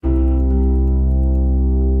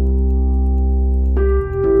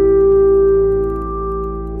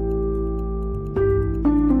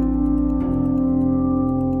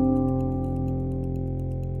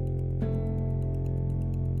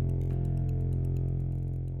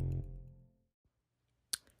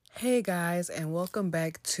Hey guys, and welcome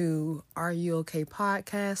back to Are You Okay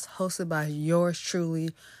podcast, hosted by yours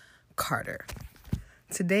truly, Carter.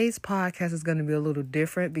 Today's podcast is going to be a little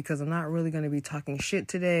different because I'm not really going to be talking shit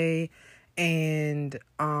today, and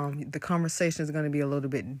the conversation is going to be a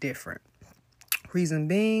little bit different. Reason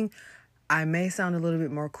being, I may sound a little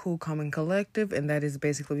bit more cool, calm, and collective, and that is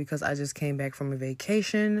basically because I just came back from a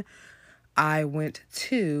vacation. I went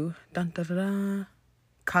to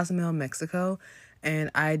Cozumel, Mexico,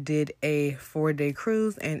 and I did a 4-day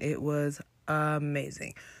cruise, and it was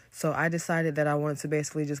amazing. So I decided that I wanted to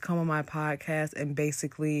basically just come on my podcast and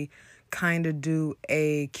basically kind of do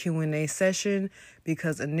a Q&A session,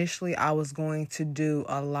 because initially I was going to do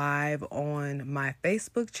a live on my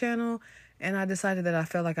Facebook channel, and I decided that I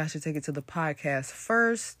felt like I should take it to the podcast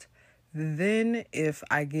first. Then if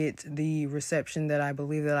I get the reception that I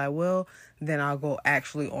believe that I will, then I'll go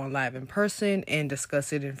actually on live in person and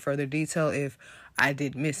discuss it in further detail if I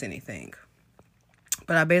did miss anything.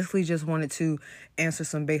 But I basically just wanted to answer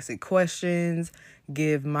some basic questions,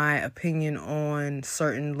 give my opinion on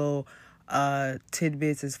certain little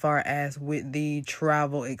tidbits as far as with the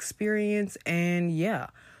travel experience. And yeah,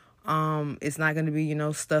 it's not going to be,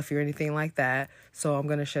 stuffy or anything like that. So I'm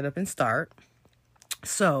going to shut up and start.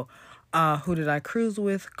 So, who did I cruise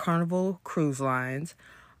with? Carnival Cruise Lines.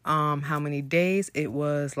 How many days? It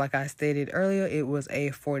was, like I stated earlier, it was a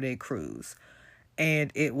 4-day cruise.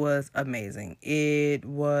 And it was amazing. It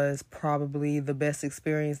was probably the best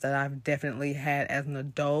experience that I've definitely had as an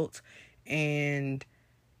adult. And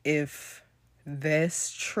if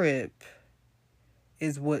this trip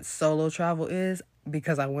is what solo travel is,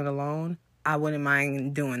 because I went alone, I wouldn't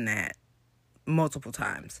mind doing that multiple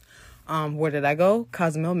times. Where did I go?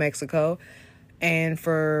 Cozumel, Mexico. And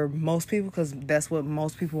for most people, because that's what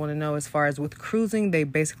most people want to know as far as with cruising, they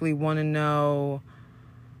basically want to know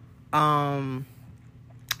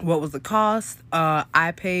what was the cost.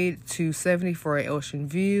 I paid $270 for an ocean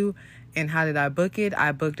view. And how did I book it?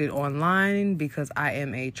 I booked it online because I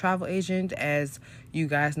am a travel agent. As you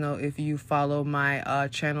guys know, if you follow my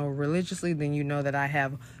channel religiously, then you know that I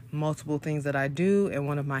have multiple things that I do, and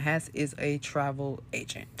one of my hats is a travel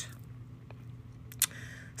agent.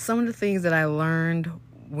 Some of the things that I learned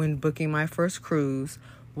when booking my first cruise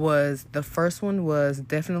was, the first one was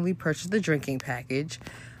definitely purchase the drinking package.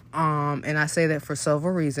 And I say that for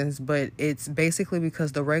several reasons, but it's basically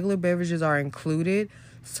because the regular beverages are included.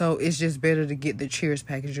 So it's just better to get the cheers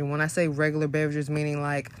package. And when I say regular beverages, meaning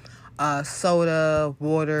like soda,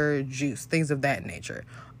 water, juice, things of that nature.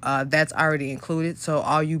 That's already included. So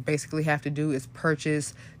all you basically have to do is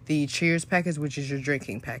purchase the cheers package, which is your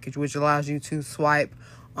drinking package, which allows you to swipe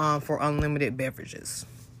for unlimited beverages.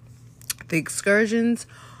 The excursions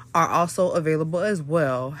are also available as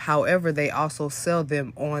well. However, they also sell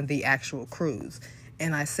them on the actual cruise.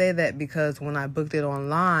 And I say that because when I booked it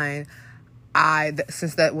online,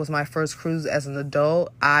 since that was my first cruise as an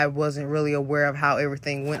adult, I wasn't really aware of how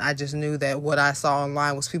everything went. I just knew that what I saw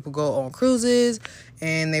online was people go on cruises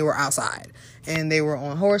and they were outside and they were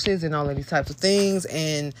on horses and all of these types of things.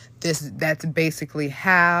 And that's basically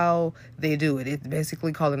how they do it. It's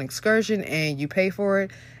basically called an excursion, and you pay for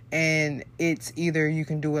it. And it's either you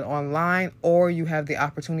can do it online or you have the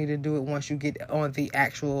opportunity to do it once you get on the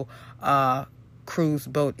actual cruise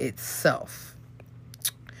boat itself.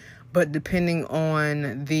 But depending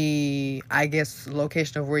on the,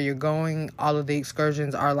 location of where you're going, all of the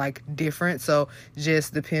excursions are different. So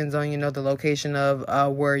just depends on, the location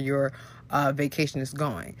of where your vacation is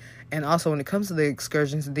going. And also when it comes to the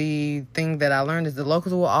excursions, the thing that I learned is the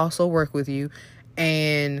locals will also work with you,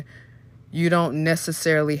 and you don't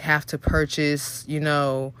necessarily have to purchase,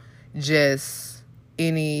 just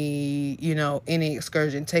any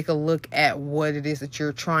excursion. Take a look at what it is that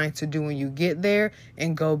you're trying to do when you get there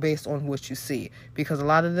and go based on what you see. Because a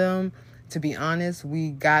lot of them, to be honest,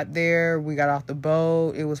 we got off the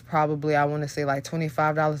boat. It was probably, I want to say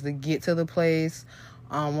 $25 to get to the place.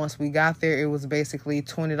 Once we got there, it was basically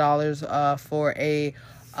 $20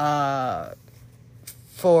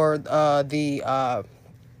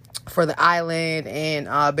 for the island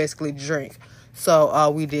and basically drink. So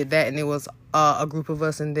we did that, and it was a group of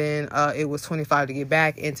us, and then it was $25 to get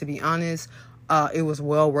back. And to be honest, it was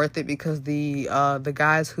well worth it because the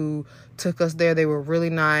guys who took us there, they were really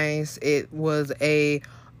nice. It was a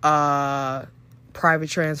private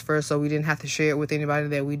transfer, so we didn't have to share it with anybody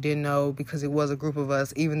that we didn't know, because it was a group of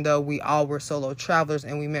us. Even though we all were solo travelers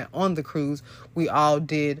and we met on the cruise, we all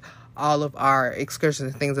did all of our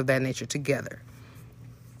excursions and things of that nature together.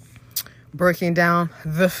 Breaking down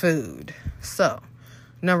the food. So,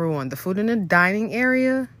 number one, the food in the dining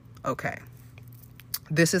area. Okay.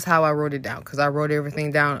 this is how I wrote it down, because I wrote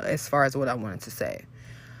everything down as far as what I wanted to say.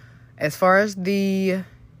 As far as the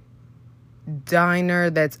diner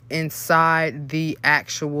that's inside the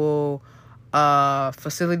actual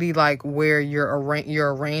facility, like where your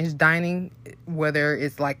arranged dining, whether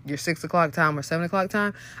it's like your 6 o'clock time or 7 o'clock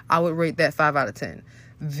time, I would rate that 5 out of 10.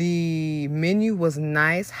 The menu was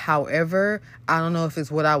nice. However, I don't know if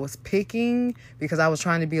it's what I was picking, because I was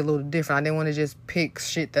trying to be a little different. I didn't want to just pick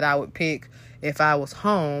shit that I would pick if I was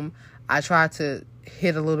home. I tried to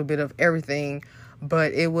hit a little bit of everything,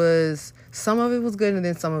 but some of it was good and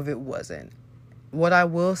then some of it wasn't. What I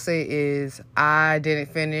will say is I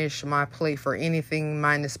didn't finish my plate for anything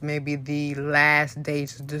minus maybe the last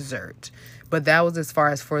day's dessert. But that was as far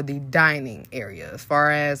as for the dining area, as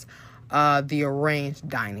far as the arranged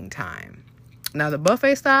dining time. Now, the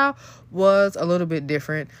buffet style was a little bit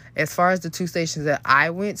different. As far as the 2 stations that I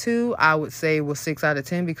went to, I would say was 6 out of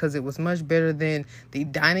 10, because it was much better than the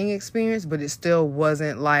dining experience, but it still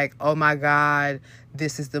wasn't like, oh my God,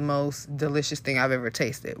 this is the most delicious thing I've ever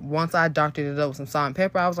tasted. Once I doctored it up with some salt and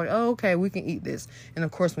pepper, I was like, oh, okay, we can eat this. And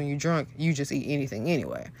of course, when you're drunk, you just eat anything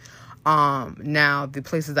anyway. Now, the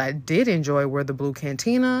places I did enjoy were the Blue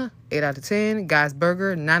Cantina, 8 out of 10, Guy's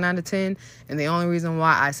Burger, 9 out of 10, and the only reason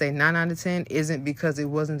why I say 9 out of 10 isn't because it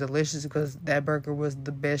wasn't delicious, because that burger was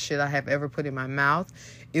the best shit I have ever put in my mouth.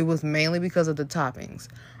 It was mainly because of the toppings.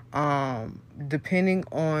 Depending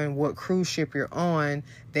on what cruise ship you're on,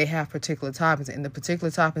 they have particular toppings, and the particular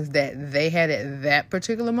toppings that they had at that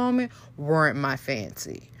particular moment weren't my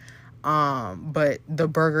fancy. But the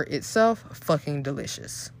burger itself, fucking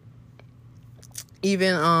delicious.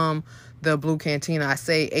 Even the Blue Cantina, I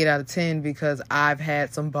say 8 out of 10 because I've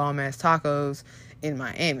had some bomb-ass tacos in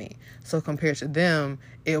Miami. So compared to them,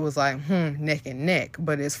 it was like, neck and neck.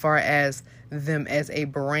 But as far as them as a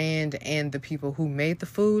brand and the people who made the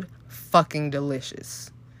food, fucking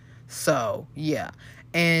delicious. So, yeah.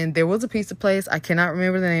 And there was a pizza place. I cannot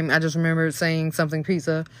remember the name. I just remember saying something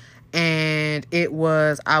pizza. And it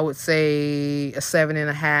was, I would say, a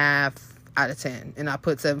 7.5 out of 10, and I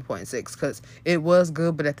put 7.6 because it was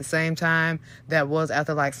good, but at the same time, that was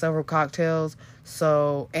after like several cocktails,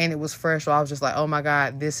 so, and it was fresh, so I was just like, oh my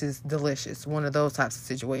God, this is delicious. One of those types of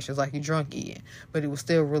situations, like you drunk eating, but it was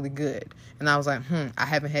still really good. And I was like, I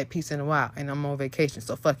haven't had pizza in a while, and I'm on vacation,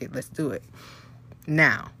 so fuck it, let's do it.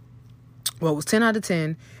 Now, what was 10 out of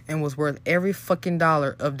 10 and was worth every fucking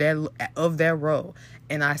dollar of that roll.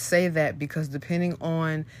 And I say that because depending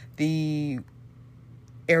on the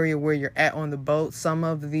area where you're at on the boat, some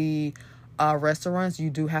of the restaurants you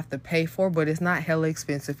do have to pay for, but it's not hella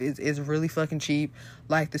expensive. It's really fucking cheap.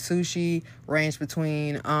 Like the sushi ranged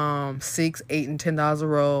between $6, $8, and $10 a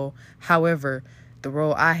roll. However, the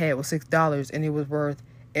roll I had was $6 and it was worth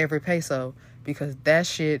every peso because that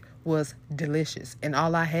shit was delicious. And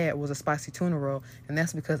all I had was a spicy tuna roll, and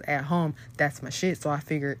that's because at home that's my shit. So I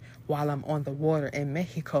figured while I'm on the water in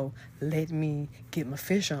Mexico, let me get my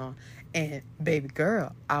fish on. And baby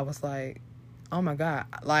girl, I was like, oh my God,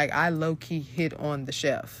 like I low key hit on the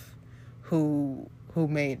chef who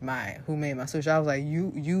made my sushi. I was like,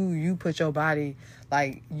 you put your body,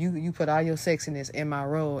 like you put all your sexiness in my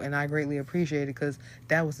roll, and I greatly appreciate it because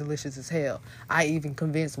that was delicious as hell. I even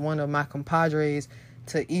convinced one of my compadres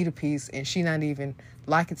to eat a piece, and she didn't even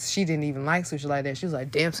like sushi like that. She was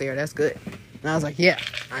like, damn, Sarah, that's good. And I was like, yeah,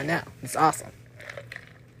 I know, it's awesome.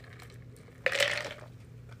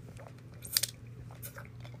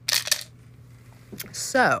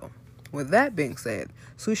 So, with that being said,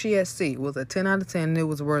 Sushi at Sea was a 10 out of 10, and it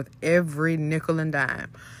was worth every nickel and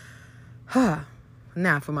dime.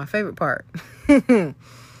 Now, for my favorite part.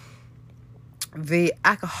 The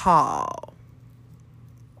alcohol.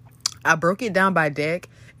 I broke it down by deck,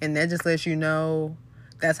 and that just lets you know,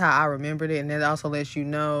 that's how I remembered it, and that also lets you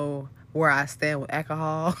know where I stand with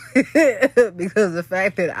alcohol. Because the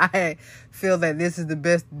fact that I feel that this is the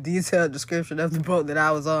best detailed description of the boat that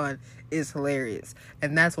I was on is hilarious.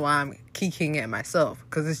 And that's why I'm kikiing at myself,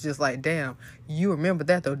 because it's just like, damn, you remember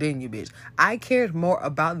that though, didn't you, bitch? I cared more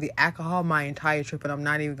about the alcohol my entire trip, and I'm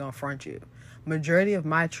not even gonna front you. Majority of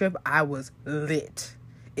my trip, I was lit.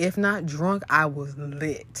 If not drunk, I was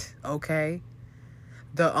lit, okay?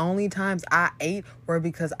 The only times I ate were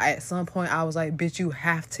because at some point I was like, bitch, you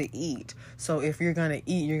have to eat. So if you're going to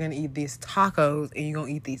eat, you're going to eat these tacos and you're going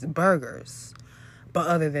to eat these burgers. But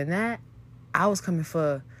other than that, I was coming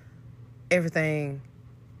for everything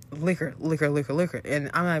liquor.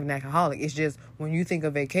 And I'm not even an alcoholic. It's just when you think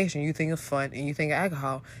of vacation, you think of fun and you think of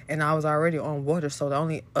alcohol. And I was already on water, so the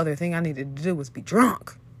only other thing I needed to do was be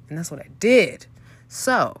drunk. And that's what I did.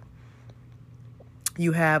 So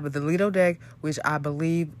you have the Lido deck, which I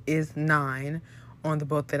believe is 9. on the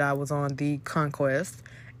boat that I was on, the Conquest.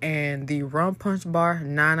 And the rum punch bar,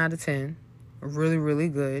 9 out of 10. Really, really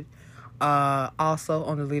good. Also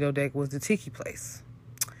on the Lido deck was the Tiki Place.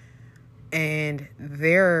 And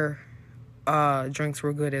their drinks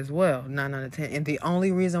were good as well, 9 out of 10. And the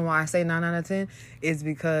only reason why I say 9 out of 10 is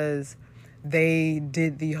because they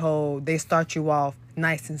did they start you off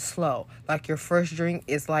nice and slow. Like your first drink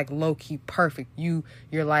is like low key perfect. You're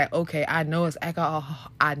like, okay, I know it's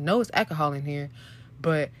alcohol in here,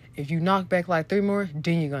 but if you knock back like 3 more,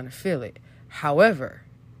 then you're gonna feel it. However,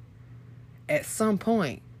 at some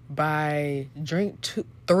point by drink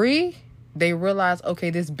 3, they realize, okay,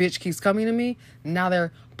 this bitch keeps coming to me. Now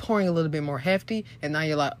they're pouring a little bit more hefty, and now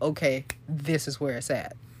you're like, okay, this is where it's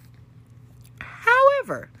at.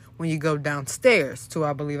 However, when you go downstairs to,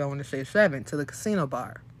 I believe I want to say 7, to the casino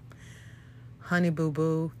bar, Honey Boo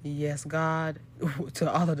Boo, yes, God,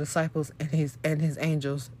 to all the disciples and his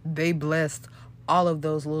angels, they blessed all of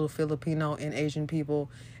those little Filipino and Asian people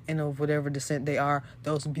and of whatever descent they are,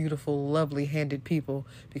 those beautiful, lovely handed people,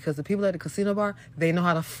 because the people at the casino bar, they know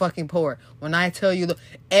how to fucking pour. When I tell you,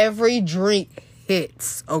 every drink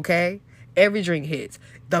hits, okay? Every drink hits.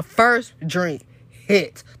 The first drink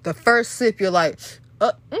hits. The first sip, you're like,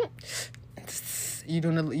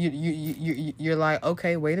 you're like,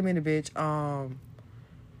 okay, wait a minute, bitch.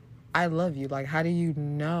 I love you. Like, how do you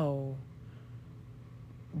know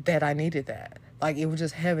that I needed that? Like, it was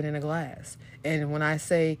just heaven in a glass. And when I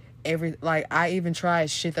say I even tried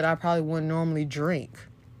shit that I probably wouldn't normally drink.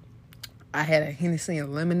 I had a Hennessy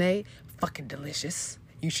and lemonade. Fucking delicious.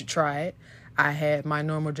 You should try it. I had my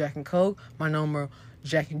normal Jack and Coke, my normal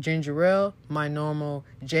Jack and Ginger Ale, my normal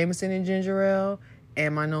Jameson and Ginger Ale,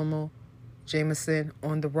 and my normal Jameson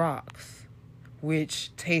on the rocks,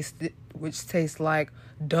 which tastes like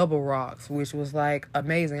double rocks, which was like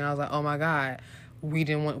amazing. I was like, oh my God. We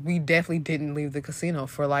definitely didn't leave the casino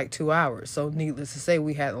for like 2 hours. So needless to say,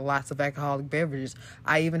 we had lots of alcoholic beverages.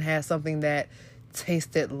 I even had something that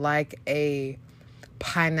tasted like a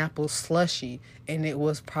pineapple slushie, and it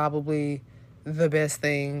was probably the best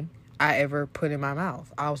thing I ever put in my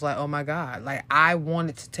mouth. I was like, oh my God. Like, I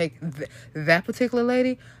wanted to take that particular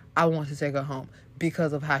lady, I want to take her home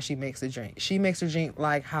because of how she makes the drink. She makes her drink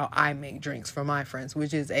like how I make drinks for my friends,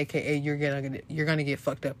 which is AKA you're gonna get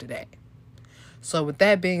fucked up today. So with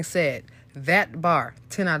that being said, that bar,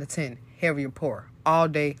 10 out of 10, heavy and pour. All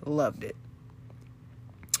day, loved it.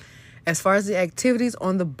 As far as the activities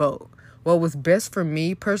on the boat, what was best for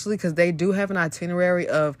me personally, because they do have an itinerary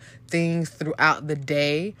of things throughout the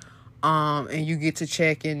day, and you get to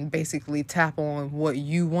check and basically tap on what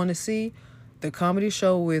you want to see. The comedy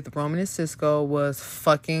show with Roman and Cisco was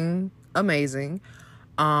fucking amazing.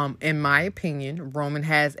 In my opinion, Roman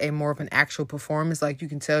has a more of an actual performance. Like, you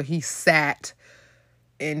can tell he sat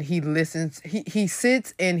and he listens. He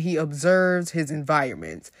sits and he observes his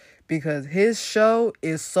environment, because his show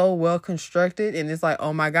is so well constructed, and it's like,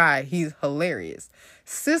 oh my God, he's hilarious.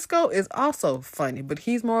 Cisco is also funny, but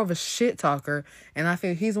he's more of a shit talker, and I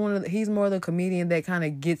feel he's more of the comedian that kind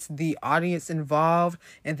of gets the audience involved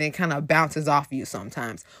and then kind of bounces off you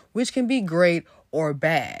sometimes, which can be great or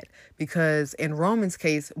bad, because in Roman's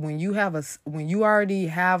case, when you already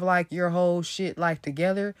have like your whole shit like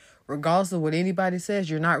together, regardless of what anybody says,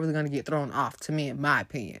 you're not really going to get thrown off, to me, in my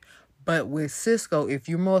opinion. But with Cisco, if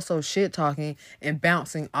you're more so shit talking and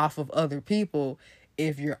bouncing off of other people,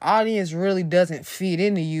 if your audience really doesn't feed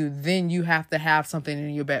into you, then you have to have something in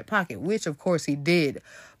your back pocket, which of course he did.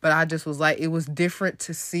 But I just was like, it was different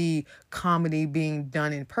to see comedy being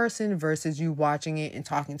done in person versus you watching it and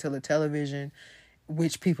talking to the television,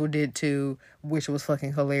 which people did too, which was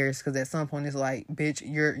fucking hilarious, because at some point it's like, bitch,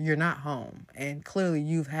 you're not home, and clearly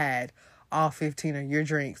you've had all 15 of your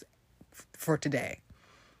drinks for today.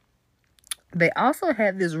 They also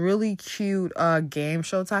had this really cute game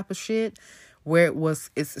show type of shit where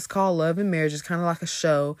it's called Love and Marriage. It's kind of like a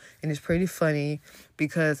show, and it's pretty funny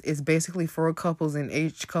because it's basically 4 couples, and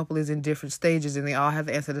each couple is in different stages, and they all have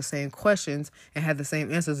to answer the same questions and have the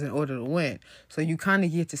same answers in order to win. So you kind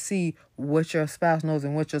of get to see what your spouse knows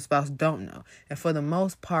and what your spouse don't know. And for the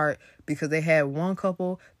most part, because they had one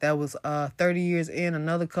couple that was 30 years in,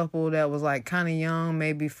 another couple that was like kind of young,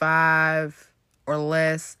 maybe 5 or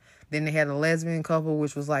less. Then they had a lesbian couple,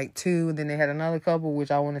 which was like 2. And then they had another couple, which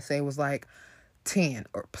I want to say was like 10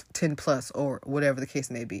 or 10 plus or whatever the case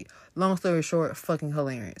may be. Long story short, fucking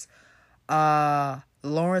hilarious.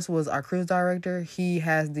 Lawrence was our cruise director. He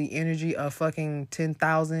has the energy of fucking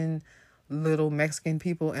 10,000 little Mexican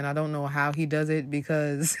people. And I don't know how he does it,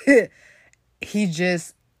 because you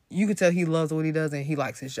could tell he loves what he does and he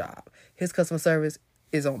likes his job. His customer service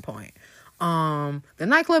is on point. The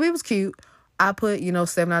nightclub, it was cute. I put,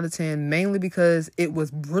 7 out of 10, mainly because it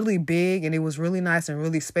was really big and it was really nice and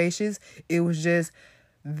really spacious. It was just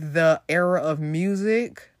the era of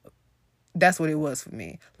music. That's what it was for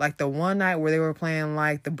me. Like the one night where they were playing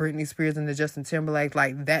like the Britney Spears and the Justin Timberlake,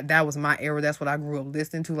 like that was my era. That's what I grew up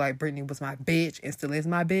listening to. Like Britney was my bitch and still is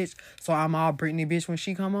my bitch. So I'm all Britney bitch when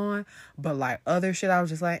she come on. But like other shit, I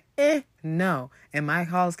was just like, no. And Mike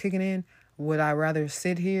Hall's kicking in. Would I rather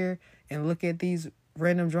sit here and look at these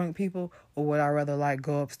random drunk people, or would I rather like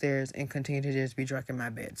go upstairs and continue to just be drunk in my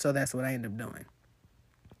bed? So that's what I ended up doing.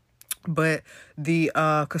 But the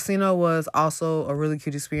casino was also a really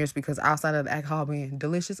cute experience because outside of the alcohol being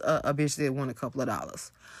delicious, a bitch did want a couple of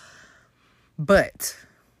dollars. But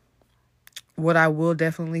what I will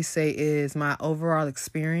definitely say is my overall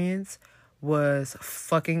experience was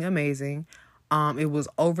fucking amazing. It was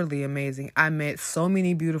overly amazing. I met so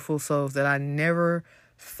many beautiful souls that I never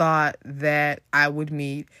thought that I would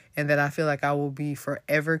meet and that I feel like I will be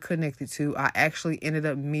forever connected to. I actually ended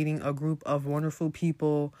up meeting a group of wonderful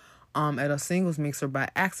people at a singles mixer by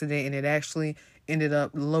accident, and it actually ended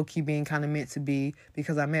up low-key being kind of meant to be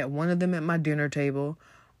because I met one of them at my dinner table.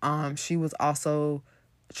 She was also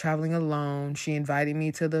traveling alone. She invited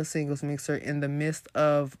me to the singles mixer. In the midst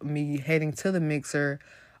of me heading to the mixer,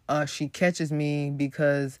 she catches me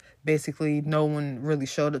because basically no one really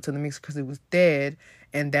showed up to the mixer because it was dead,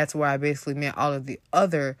 and that's where I basically met all of the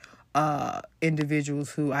other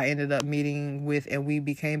individuals who I ended up meeting with, and we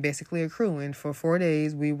became basically a crew. And for 4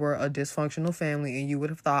 days, we were a dysfunctional family, and you would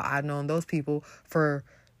have thought I'd known those people for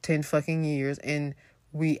 10 fucking years, and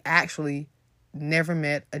we actually never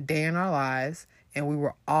met a day in our lives, and we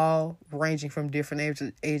were all ranging from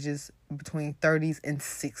different ages between 30s and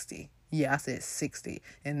 60. Yeah, I said 60.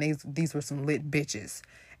 And these were some lit bitches.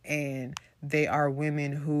 And they are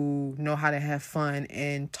women who know how to have fun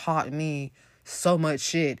and taught me so much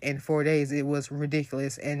shit in 4 days. It was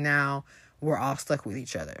ridiculous. And now we're all stuck with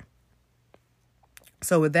each other.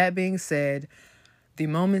 So with that being said, the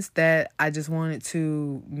moments that I just wanted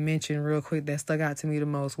to mention real quick that stuck out to me the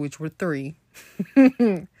most, which were 3.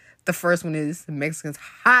 The first one is Mexican's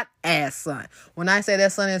hot ass sun. When I say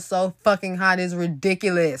that sun is so fucking hot, it's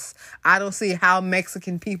ridiculous. I don't see how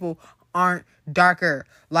Mexican people aren't darker.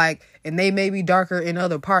 Like, and they may be darker in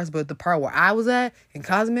other parts, but the part where I was at in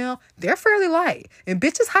Cozumel, they're fairly light. And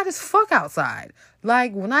bitches hot as fuck outside.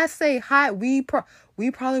 Like, when I say hot, we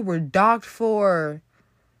probably were docked from,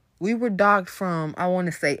 I want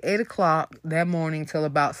to say 8 o'clock that morning till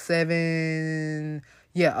about 7.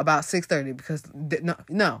 Yeah, about 6:30 because,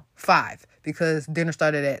 5, because dinner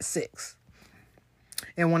started at 6.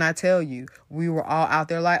 And when I tell you, we were all out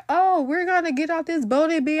there like, oh, we're going to get out this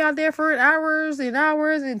boat and be out there for hours and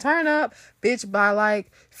hours and turn up. Bitch, by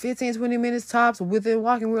like 15, 20 minutes tops within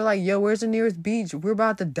walking, we were like, yo, where's the nearest beach? We're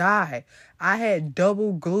about to die. I had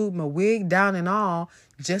double glued my wig down and all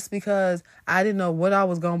just because I didn't know what I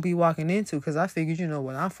was going to be walking into, because I figured,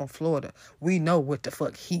 when I'm from Florida, we know what the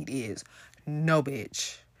fuck heat is. No,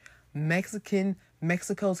 bitch.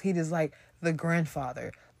 Mexico's heat is like the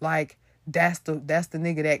grandfather. Like, that's the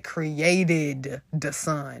nigga that created the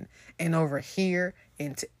sun. And over here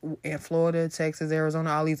in Florida, Texas, Arizona,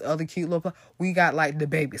 all these other cute little we got like the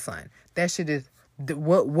baby sun. That shit is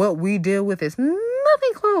what we deal with is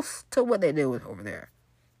nothing close to what they deal with over there.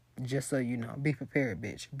 Just so you know, be prepared,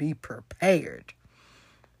 bitch. Be prepared.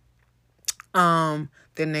 The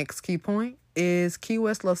next key point is Key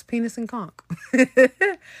West loves penis and conch.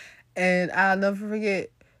 And I'll never forget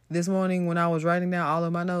this morning when I was writing down all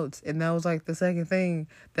of my notes, and that was like the second thing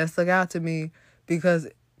that stuck out to me, because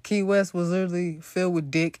Key West was literally filled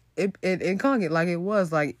with dick and conch. Like, it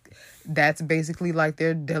was like, that's basically like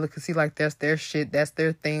their delicacy. Like, that's their shit. That's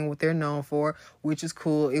their thing, what they're known for, which is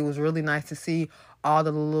cool. It was really nice to see all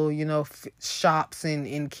the little, shops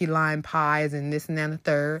and key lime pies and this and that and the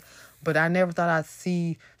third. But I never thought I'd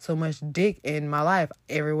see so much dick in my life.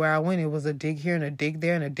 Everywhere I went, it was a dick here and a dick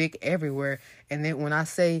there and a dick everywhere. And then when I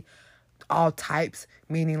say all types,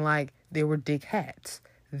 meaning like there were dick hats,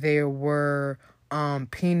 there were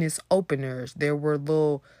penis openers, there were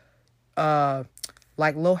little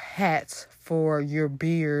little hats for your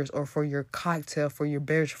beers or for your cocktail, for your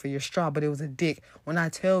beverage, for your straw, but it was a dick. When I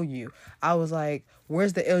tell you, I was like,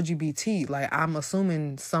 where's the LGBT? Like, I'm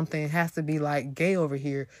assuming something has to be like gay over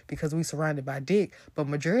here because we surrounded by dick, but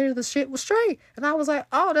majority of the shit was straight. And I was like,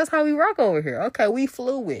 oh, that's how we rock over here. Okay, we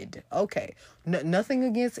fluid. Okay. Nothing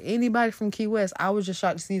against anybody from Key West. I was just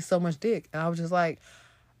shocked to see so much dick. And I was just like,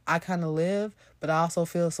 I kind of live, but I also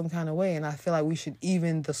feel some kind of way. And I feel like we should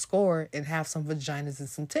even the score and have some vaginas and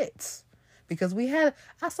some tits. Because I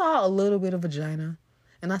saw a little bit of vagina.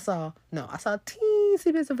 And I saw a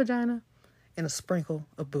teensy bit of vagina. and a sprinkle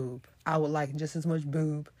of boob. I would like just as much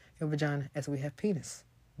boob and vagina as we have penis.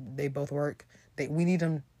 They both work. We need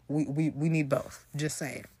them. We need both. Just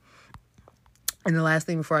saying. And the last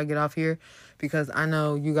thing before I get off here, because I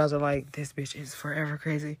know you guys are like, this bitch is forever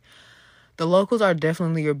crazy. The locals are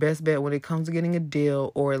definitely your best bet when it comes to getting a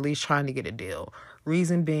deal, or at least trying to get a deal.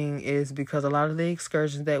 Reason being is because a lot of the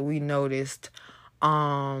excursions that we noticed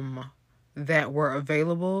that were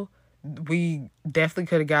available, we definitely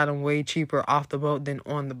could have got them way cheaper off the boat than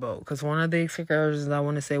on the boat. Because one of the excursions, I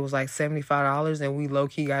want to say, was like $75, and we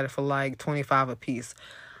low-key got it for like $25 a piece.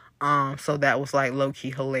 So that was like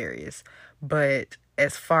low-key hilarious. But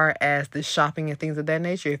as far as the shopping and things of that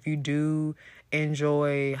nature, if you do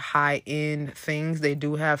enjoy high-end things, they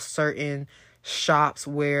do have certain shops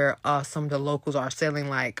where some of the locals are selling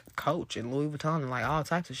like Coach and Louis Vuitton and like all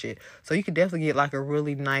types of shit. So you could definitely get like a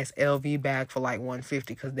really nice LV bag for like $150,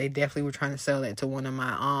 because they definitely were trying to sell that to one of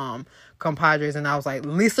my compadres, and I was like,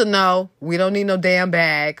 Lisa, no, we don't need no damn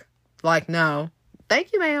bag. Like, no,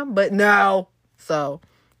 thank you, ma'am, but no. So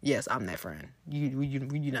yes, I'm that friend.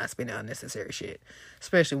 You not spending unnecessary shit,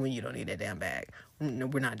 especially when you don't need that damn bag. No,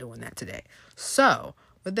 we're not doing that today. So,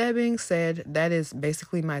 with that being said, that is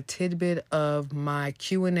basically my tidbit of my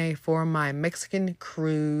Q&A for my Mexican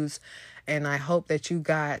cruise, and I hope that you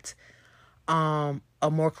got a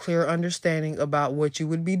more clear understanding about what you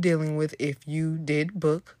would be dealing with if you did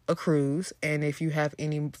book a cruise. And if you have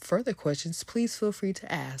any further questions, please feel free to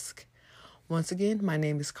ask. Once again, my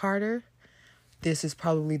name is Carter. This is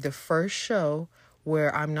probably the first show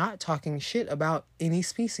where I'm not talking shit about any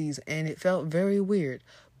species, and it felt very weird.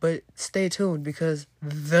 But stay tuned, because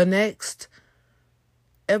the next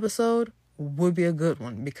episode would be a good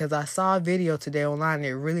one, because I saw a video today online and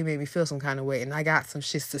it really made me feel some kind of way, and I got some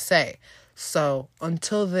shits to say. So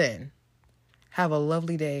until then, have a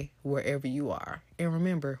lovely day wherever you are. And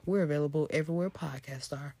remember, we're available everywhere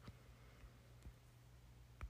podcasts are.